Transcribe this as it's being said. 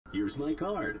Here's my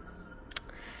card.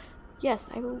 Yes,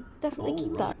 I will definitely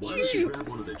keep that. Why don't you grab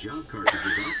one of the job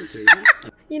cartridges off the table?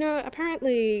 You know,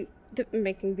 apparently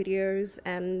making videos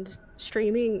and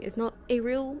streaming is not a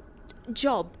real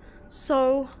job.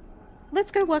 So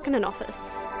let's go work in an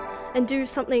office and do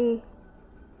something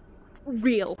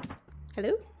real.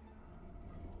 Hello?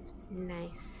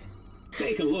 Nice.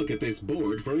 Take a look at this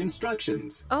board for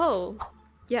instructions. Oh,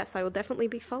 yes, I will definitely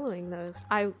be following those.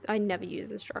 I never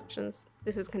use instructions.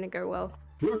 This is gonna go well.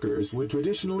 Workers would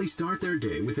traditionally start their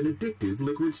day with an addictive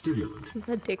liquid stimulant.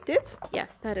 Addictive?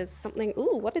 Yes, that is something.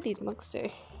 Ooh, what do these mugs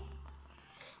say?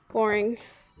 Boring.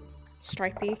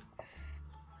 Stripey.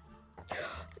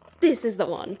 This is the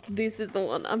one. This is the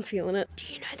one. I'm feeling it.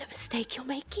 Do you know the mistake you're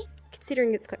making?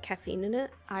 Considering it's got caffeine in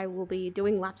it, I will be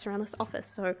doing laps around this office,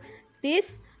 so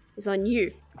this is on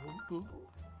you.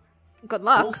 Good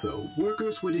luck. Also,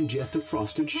 workers would ingest a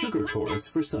frosted sugar torus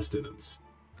for sustenance.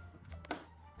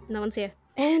 No one's here.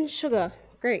 And sugar.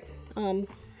 Great.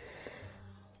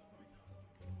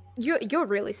 You're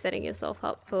really setting yourself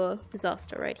up for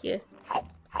disaster right here.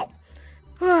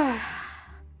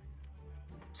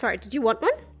 Sorry, did you want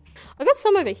one? I got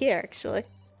some over here, actually.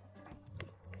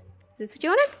 Is this what you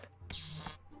wanted?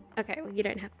 Okay, well, you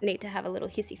don't need to have a little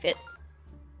hissy fit.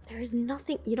 There is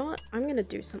nothing. You know what? I'm gonna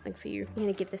do something for you. I'm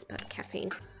gonna give this bird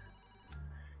caffeine.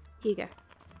 Here you go.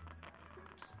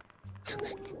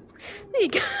 There you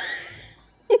go.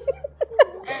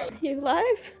 You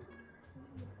alive?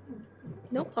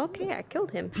 Nope. Okay, I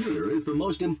killed him. Computer is the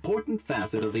most important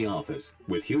facet of the office,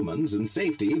 with humans and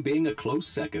safety being a close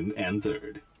second and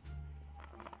third.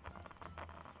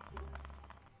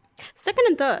 Second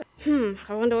and third.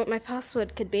 I wonder what my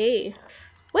password could be.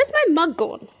 Where's my mug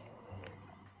gone?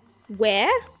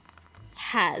 Where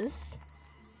has...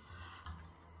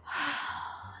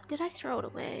 Did I throw it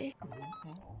away?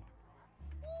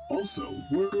 Also,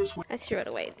 workers would... I threw it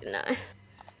away, didn't I?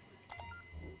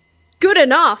 Good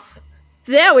enough!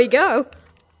 There we go!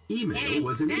 Email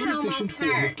was an inefficient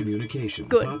form of communication.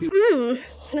 Good.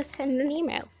 Let's send an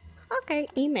email. Okay,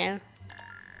 email.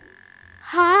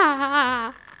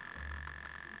 Ha!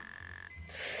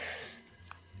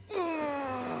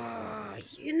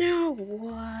 You know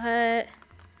what?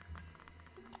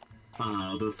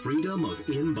 The freedom of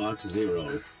Inbox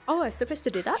Zero. Oh, I was supposed to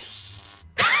do that?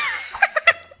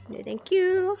 No, thank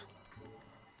you.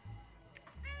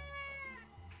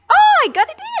 Oh, I got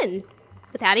it in!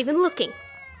 Without even looking.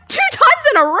 2 times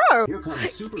in a row! Here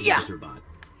comes Supervisor Bot.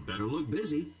 Better look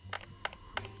busy.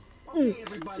 Okay,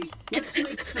 everybody, let's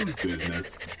make some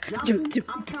business. Johnson,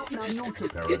 I'm counting on you to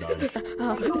paradise.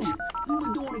 You've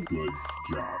been doing a good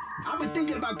job. I've been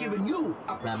thinking about giving you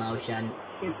a promotion.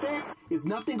 In fact, if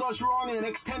nothing goes wrong in the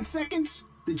next 10 seconds,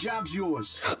 the job's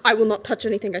yours. I will not touch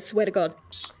anything, I swear to God.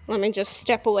 Let me just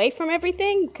step away from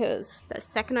everything, because the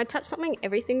second I touch something,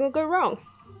 everything will go wrong.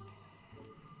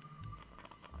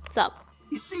 What's up?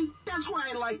 You see, that's why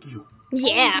I like you.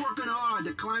 Yeah. Always working hard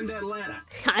to climb that ladder.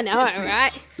 I know,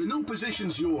 right? The new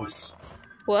position's yours.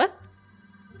 What?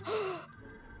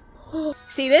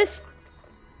 See this?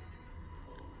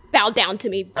 Bow down to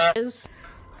me, bitches.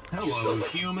 Hello,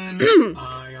 human.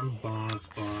 I am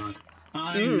BossBot.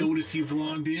 I notice you've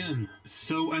logged in,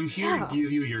 so I'm here to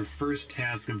give you your first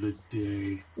task of the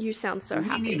day. You sound so We need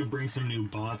happy. to bring some new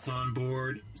bots on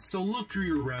board, so look through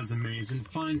your resumes and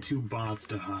find 2 bots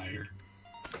to hire.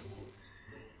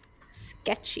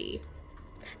 Sketchy.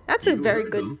 That's a very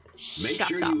good... Make Shut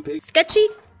sure up. you pick... Sketchy?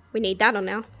 We need that on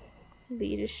now.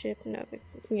 Leadership, no...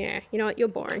 Yeah, you know what? You're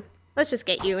boring. Let's just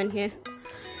get you in here.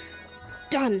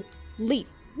 Done. Leave.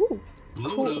 Woo.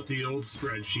 Load up the old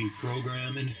spreadsheet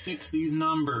program and fix these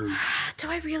numbers. Do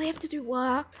I really have to do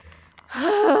work?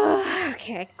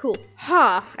 Okay, cool.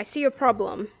 Ha, I see your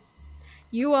problem.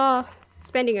 You are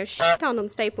spending a shit ton on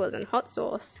staplers and hot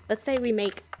sauce. Let's say we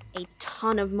make a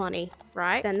ton of money,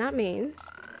 right? Then that means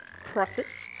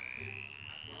profits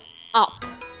up.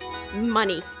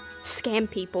 Money. Scam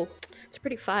people. It's a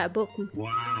pretty fire book.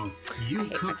 Wow, you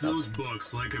hate cook myself. those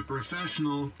books like a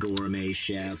professional gourmet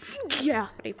chef. Yeah,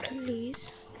 please.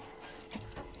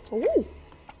 Ooh.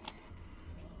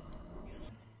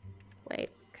 Wait,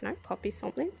 can I copy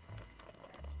something?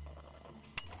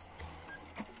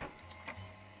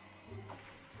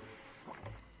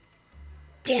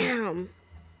 Damn.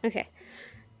 Okay.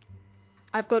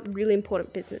 I've got really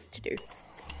important business to do.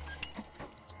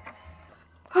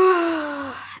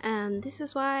 And this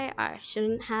is why I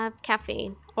shouldn't have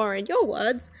caffeine. Or in your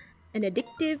words, an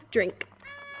addictive drink.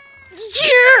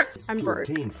 Yeah! I'm broke.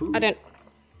 I don't...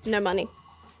 No money.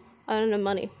 I don't have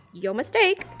money. Your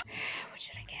mistake. What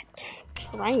should I get?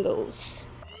 Triangles.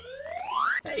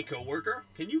 Hey, coworker,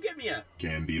 can you get me a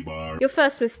candy bar. Your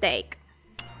first mistake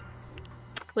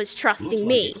was trusting Looks like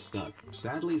me. it's stuck.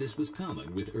 Sadly, this was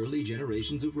common with early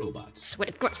generations of robots. Swear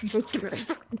to God.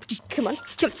 Come on.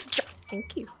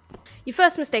 Thank you. Your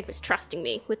first mistake was trusting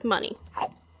me with money.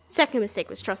 Second mistake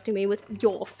was trusting me with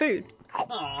your food.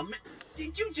 Aw, man,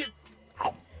 did you just...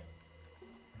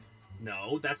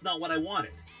 No, that's not what I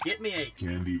wanted. Get me a...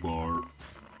 Candy bar.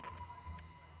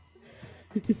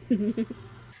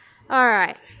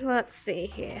 Alright, let's see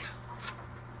here.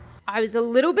 I was a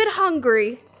little bit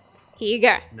hungry. Here you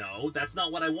go. No, that's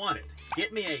not what I wanted.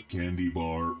 Get me a... Candy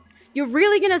bar. You're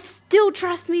really gonna still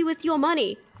trust me with your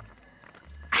money?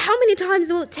 How many times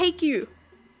will it take you?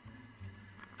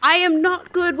 I am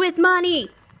not good with money.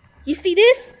 You see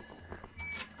this?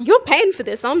 You're paying for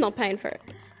this. I'm not paying for it.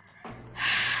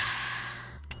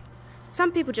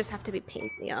 Some people just have to be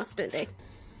pains in the ass, don't they?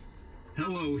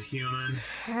 Hello, human.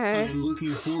 Hey. I'm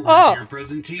looking forward Oh. to your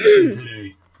presentation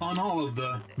today on all of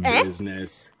the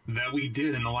Business. that we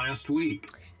did in the last week.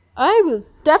 I was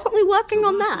definitely working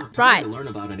on Now's that. our time Right. to learn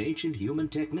about an ancient human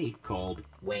technique called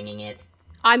Winging it.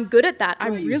 I'm good at that. try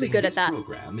I'm really using good at this that.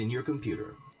 program in your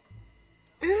computer.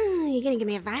 You're gonna give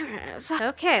me a virus.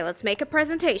 Okay, let's make a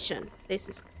presentation. This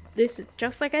is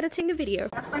just like editing a video.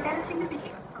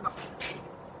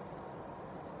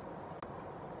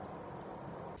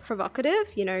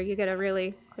 Provocative, you know, you gotta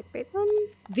really clickbait them.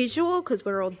 Visual, because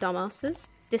we're all dumbasses.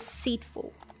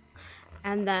 Deceitful.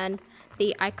 And then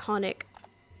the iconic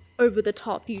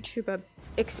over-the-top YouTuber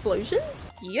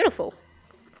explosions. Beautiful.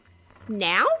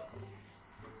 Now?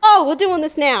 Oh, we're doing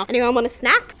this now. Anyone want a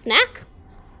snack? Snack?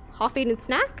 Half-eaten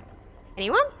snack?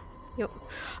 Anyone? Yep.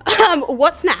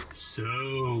 What snack?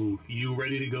 So, you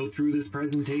ready to go through this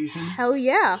presentation? Hell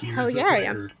yeah. Here's Hell the yeah, I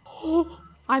am. record. Oh,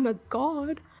 I'm a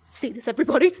god. See this,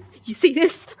 everybody? You see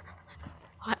this?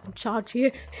 I'm in charge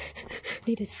here.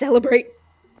 Need to celebrate.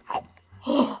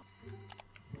 Are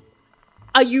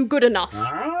you good enough?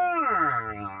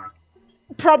 Ah!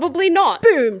 Probably not.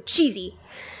 Boom. Cheesy.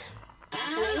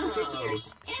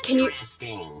 Can you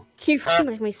fucking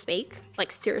let me speak?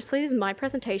 Like, seriously, this is my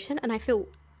presentation and I feel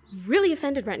really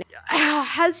offended right now.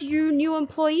 Has you new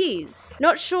employees?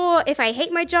 Not sure if I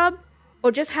hate my job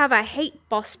or just have a hate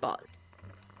boss spot.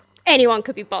 Anyone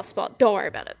could be boss spot. Don't worry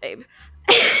about it, babe.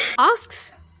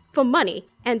 Asks for money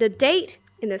and a date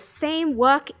in the same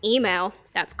work email.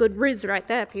 That's good riz right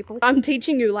there, people. I'm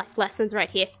teaching you life lessons right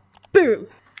here. Boom.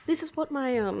 This is what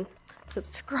my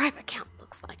subscriber count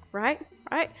looks like, right?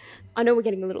 I know we're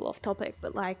getting a little off topic,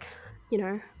 but like, you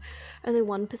know, only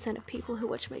 1% of people who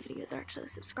watch my videos are actually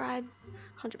subscribed.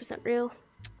 100% real.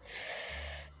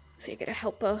 So you're gonna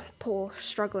help a poor,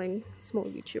 struggling, small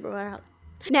YouTuber out.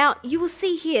 Now, you will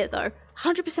see here, though,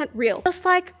 100% real. Just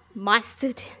like my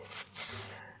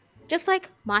statistics.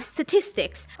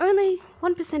 Only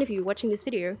 1% of you watching this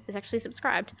video is actually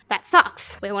subscribed. That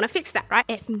sucks. We want to fix that, right?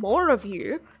 If more of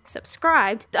you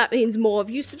subscribed, that means more of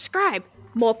you subscribe.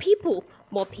 More people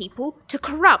to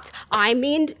corrupt. I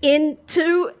mean,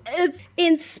 to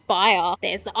inspire.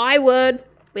 There's the I word.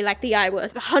 We like the I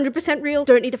word. 100% real.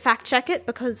 Don't need to fact check it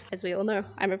because, as we all know,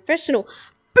 I'm a professional.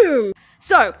 Boom.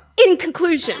 So, in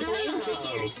conclusion,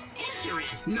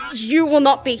 you will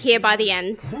not be here by the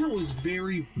end. That was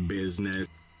very Business.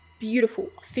 Beautiful.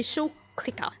 Official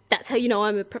clicker. That's how you know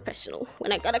I'm a professional.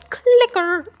 When I got a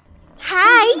clicker.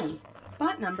 Hi.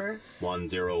 Bot number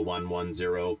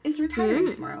 10110. is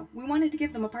retiring tomorrow. We wanted to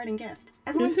give them a parting gift.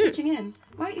 Everyone's pitching in.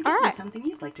 Why don't you give me Alright. something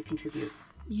you'd like to contribute?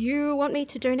 You want me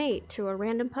to donate to a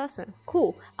random person.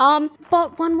 Cool.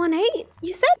 Bot 118,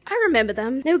 you said? I remember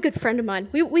them. They were a good friend of mine.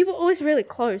 We were always really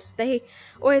close. They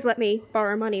always let me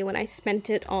borrow money when I spent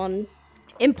it on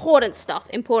important stuff,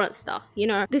 you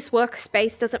know. This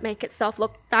workspace doesn't make itself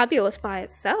look fabulous by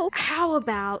itself. How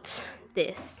about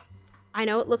this? I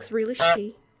know it looks really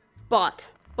shitty, but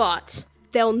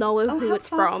they'll know who how it's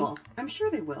from. thoughtful. I'm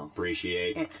sure they will.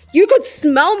 Appreciate. You could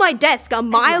smell my desk a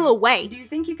mile away. Do you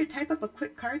think you could type up a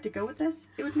quick card to go with this?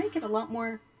 It would make it a lot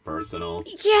more... Personal.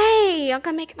 Yay! I'm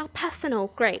gonna make it more personal.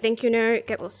 Great. Thank you note,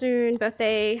 get well soon,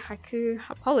 birthday, haiku,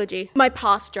 apology. My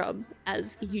past job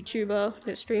as a YouTuber,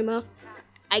 a streamer.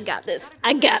 I got this.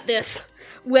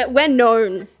 We're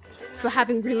known for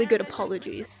having really good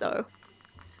apologies, so...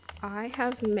 I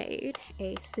have made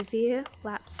a severe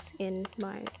lapse in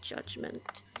my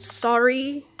judgment.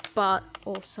 Sorry, but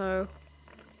also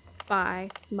buy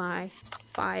my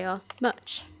fire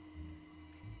merch.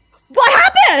 What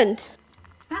happened?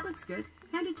 That looks good.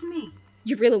 Hand it to me.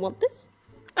 You really want this?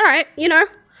 Alright, you know.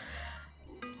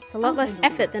 It's a lot less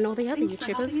effort than all the other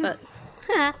YouTubers, but...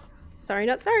 sorry,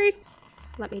 not sorry.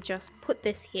 Let me just put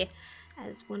this here.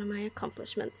 as one of my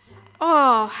accomplishments.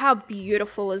 Oh, how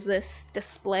beautiful is this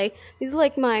display? This is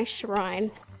like my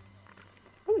shrine.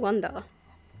 I wonder.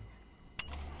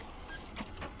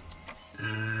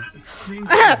 Things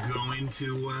aren't going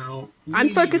too well. I'm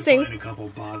We focusing. Need to find a couple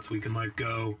bots we can let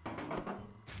go.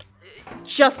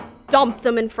 Just dump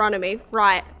them in front of me.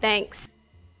 Right, thanks.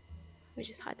 Let me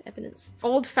just hide the evidence.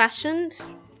 Old-fashioned.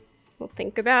 We'll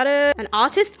think about it. An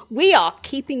artist? We are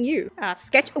keeping you.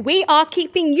 Sketch? We are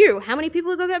keeping you. How many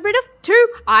people are gonna get rid of? 2?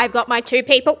 I've got my 2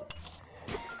 people.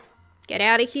 Get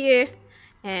out of here.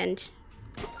 And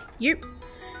you.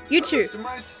 You 2.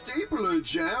 My stapler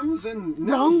jams and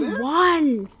Wrong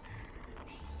one.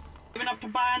 Giving up to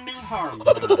buy a new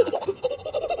hardware.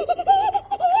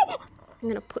 I'm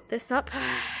gonna put this up.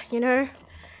 You know,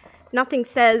 nothing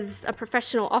says a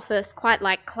professional office quite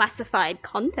like classified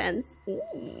contents.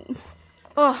 Ooh.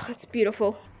 Oh, that's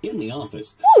beautiful. In the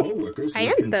office, Ooh, co-workers I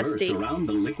would am converse thirsty. around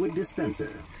the liquid dispenser.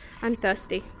 I'm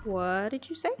thirsty. What did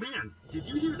you say? Man, did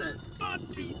you hear that?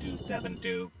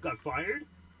 2272 got fired?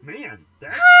 Man,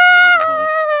 that's...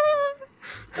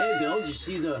 Hey, Bill, did you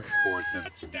see the...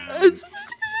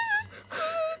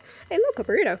 Hey, look, a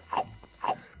burrito.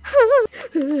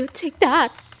 Take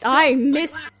that. I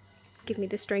missed. Give me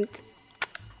the strength.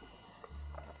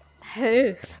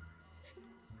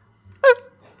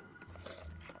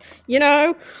 You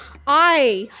know,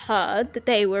 I heard that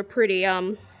they were pretty,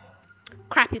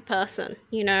 crappy person,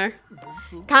 you know?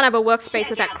 Can't have a workspace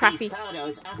with that crappy...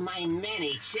 photos of my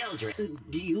many children.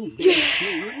 Do you have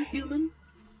children, human?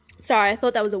 Sorry, I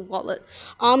thought that was a wallet.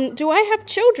 Do I have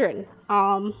children?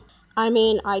 I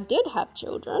mean, I did have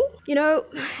children. You know,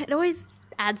 it always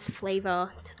adds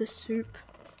flavor to the soup.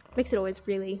 Makes it always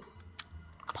really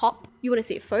pop. You want to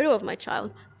see a photo of my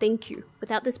child? Thank you.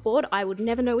 Without this board, I would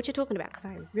never know what you're talking about because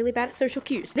I'm really bad at social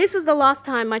cues. This was the last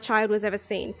time my child was ever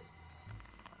seen.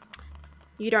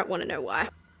 You don't want to know why.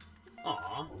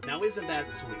 Aw, now isn't that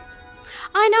sweet?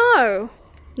 I know.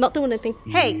 Not doing anything.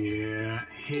 Hey. Yeah.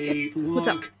 Hey, look. What's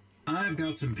up? I've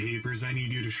got some papers I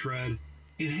need you to shred.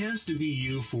 It has to be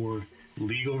you for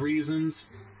legal reasons.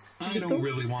 I Legal? don't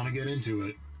really want to get into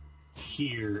it.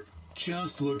 Here,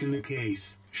 just look in the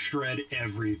case. Shred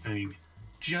everything.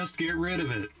 Just get rid of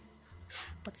it.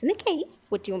 What's in the case?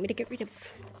 What do you want me to get rid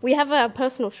of? We have a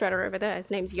personal shredder over there.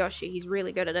 His name's Yoshi. He's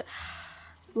really good at it.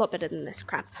 A lot better than this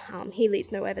crap. He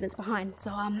leaves no evidence behind. So,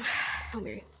 tell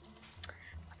me,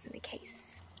 what's in the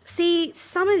case? See,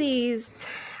 some of these,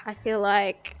 I feel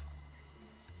like,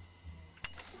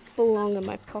 belong in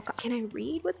my pocket. Can I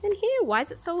read what's in here? Why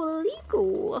is it so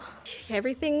illegal?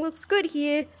 Everything looks good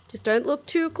here. Just don't look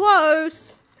too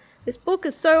close. This book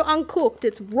is so uncooked.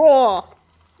 It's raw.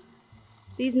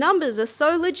 These numbers are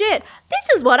so legit. This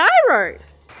is what I wrote.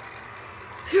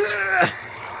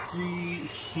 See,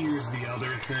 here's the other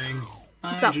thing.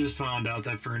 What's I up? just found out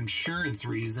that for insurance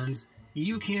reasons,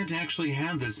 you can't actually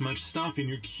have this much stuff in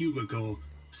your cubicle.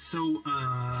 So,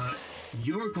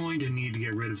 you're going to need to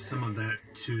get rid of some of that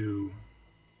too.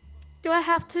 Do I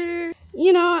have to?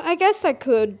 You know, I guess I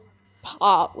could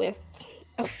part with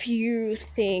a few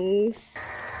things.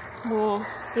 Well,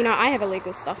 you know, I have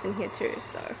illegal stuff in here too,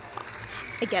 so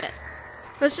I get it.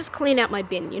 Let's just clean out my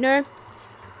bin, you know?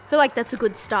 I feel like that's a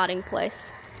good starting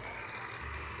place.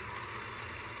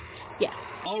 Yeah.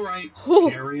 All right, Whew.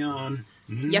 carry on.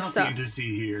 Yes, sir. Nothing to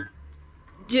see here.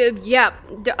 Yeah.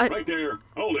 Right there.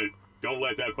 Hold it. Don't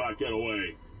let that bot get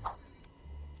away.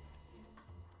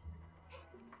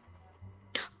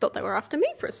 Thought they were after me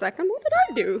for a second. What did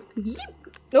I do?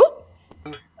 Oh.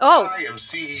 Oh. I am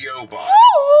CEO Bot.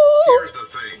 Oh. Here's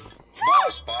the thing.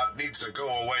 Boss Bot needs to go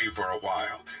away for a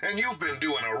while, and you've been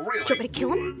doing a really Do you want me to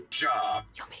kill him? good job.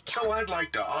 You want me to kill So him? I'd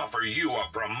like to offer you a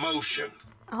promotion.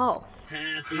 Oh.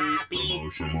 Happy.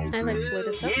 Promotion. I like blew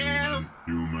this up.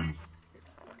 Human.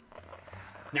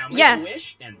 Now make Yes. a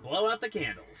wish and blow out the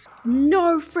candles.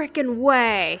 No freaking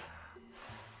way.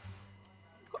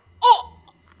 Oh!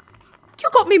 You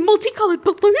got me multicolored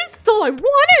balloons? That's all I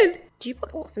wanted! Do you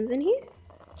put orphans in here?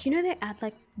 Do you know they add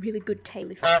like really good tail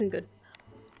fucking good?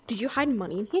 Did you hide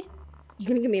money in here? You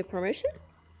gonna give me a promotion?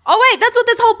 Oh wait, that's what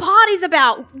this whole party's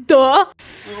about! Duh!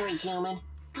 Sorry, human.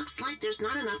 Looks like there's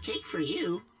not enough cake for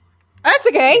you. That's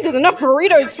okay, there's enough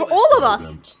burritos for all of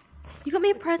us! You got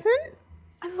me a present?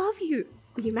 I love you.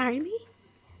 Will you marry me?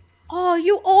 Oh,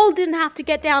 you all didn't have to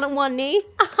get down on one knee.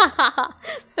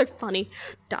 So funny.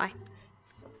 Die.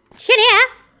 Chin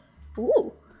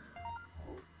Ooh.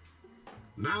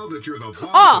 Now that you're the boss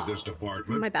Oh! of this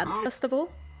department, My bad. I'll First of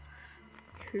all,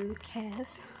 who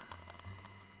cares?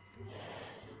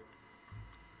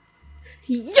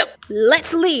 Yep.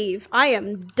 Let's leave. I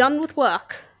am done with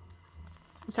work.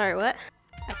 I'm sorry, what?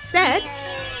 I said...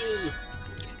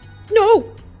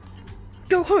 No!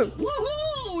 Go home.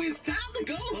 Woohoo! It's time to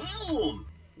go home!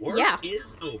 Work Yeah.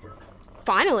 is over.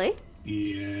 Finally.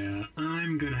 Yeah,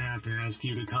 I'm gonna have to ask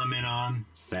you to come in on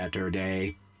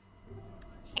Saturday.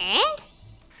 Eh?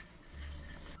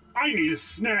 I need a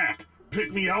snack.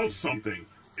 Pick me out something.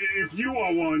 If you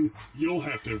want one, you'll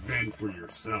have to fend for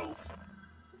yourself.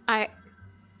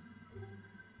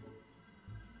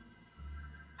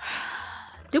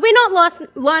 Did we not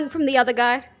learn from the other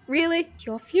guy? Really?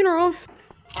 Your funeral.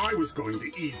 I was going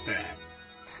to eat that.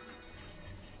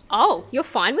 Oh, you're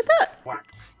fine with it? What?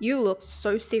 You look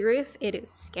so serious, it is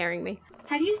scaring me.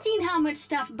 Have you seen how much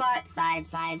stuff Bot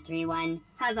 5531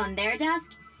 has on their desk?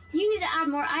 You need to add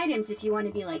more items if you want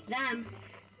to be like them.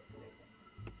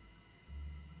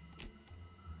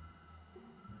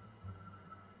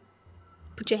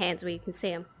 Put your hands where you can see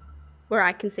him. Where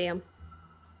I can see him.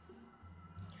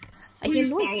 I hear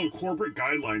Please noise. follow corporate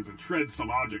guidelines and shred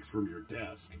some objects from your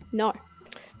desk. No.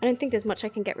 I don't think there's much I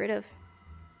can get rid of.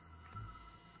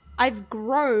 I've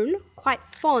grown quite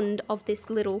fond of this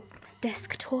little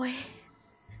desk toy.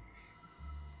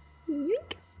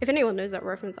 Yoink. If anyone knows that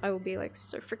reference, I will be like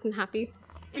so freaking happy.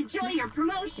 Enjoy your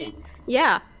promotion.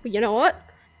 Yeah, but you know what?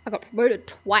 I got promoted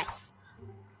twice.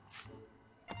 It's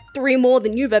 3 more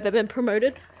than you've ever been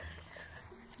promoted.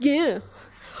 Yeah.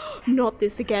 Not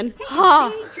this again.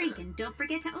 Ha! Big drink and don't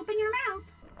forget to open your mouth.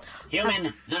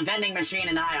 Human, the vending machine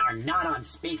and I are not on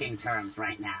speaking terms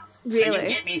right now. Really? Can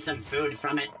you get me some food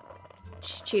from it?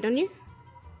 Cheat on you?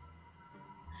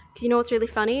 'Cause you know what's really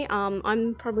funny?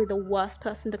 I'm probably the worst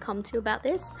person to come to about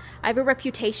this. I have a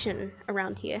reputation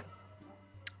around here.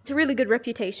 It's a really good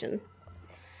reputation.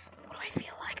 What do I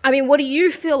feel like? I mean, what do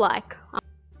you feel like?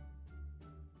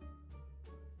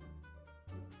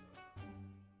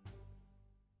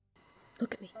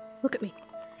 Look at me. Look at me.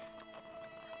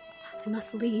 I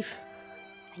must leave.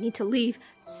 I need to leave.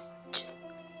 Just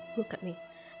look at me.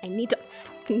 I need to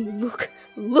fucking look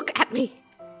at me.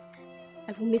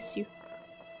 I will miss you.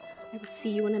 I will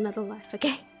see you in another life,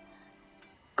 okay?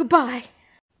 Goodbye.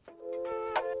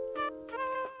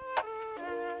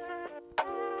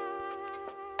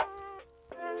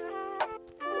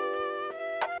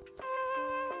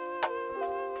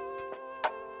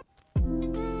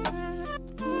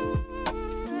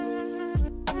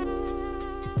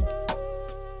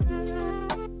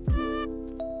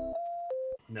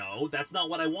 No, that's not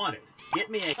what I wanted. Get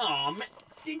me a... Aw, man.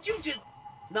 Did you just...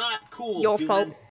 Not cool, Your human. fault.